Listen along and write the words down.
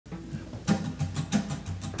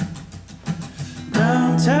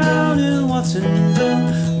downtown in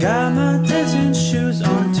Watsonville. Got my dancing shoes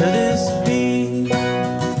on to this beat.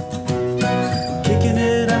 Kicking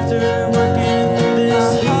it after working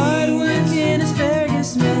this hard-working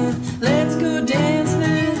asparagus man. Let's go dance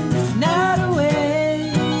the night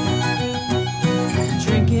away.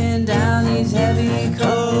 Drinking down these heavy coats.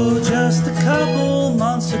 Oh, just a couple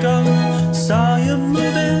months ago, saw you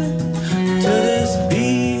moving to this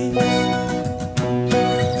beat.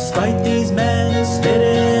 Despite these men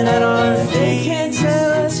spitting at our feet, they can't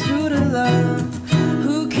tell us who to love.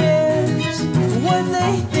 Who cares what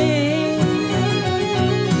they think?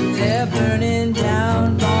 They're burning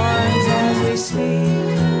down barns as we speak.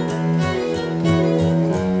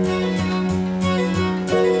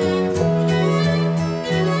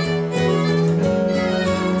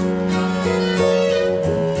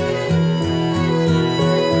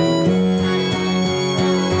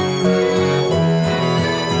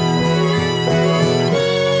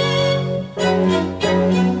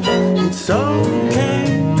 it's okay,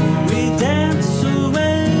 we dance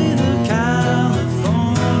away the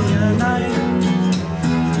California night.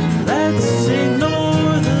 Let's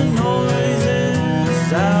ignore the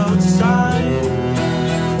noises outside.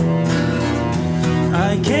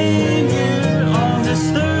 I came here on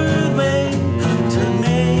this third way to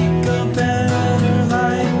make a better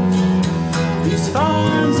life. These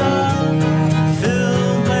farms are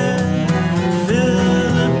filled with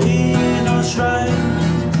Filipino strife.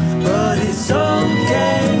 But it's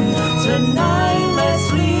okay, tonight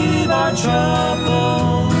let's leave our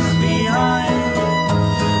troubles behind.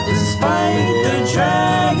 Despite the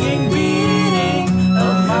dragging beating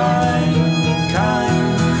of mankind,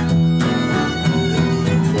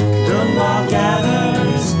 the mob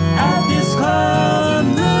gathers at this club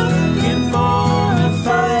looking for a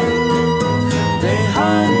fight. They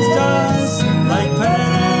hunt us like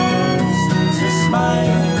predators to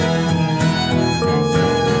smite.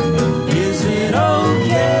 Is it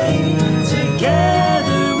okay?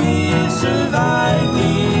 Together we survived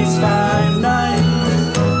these 5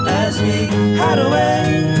 nights as we had away.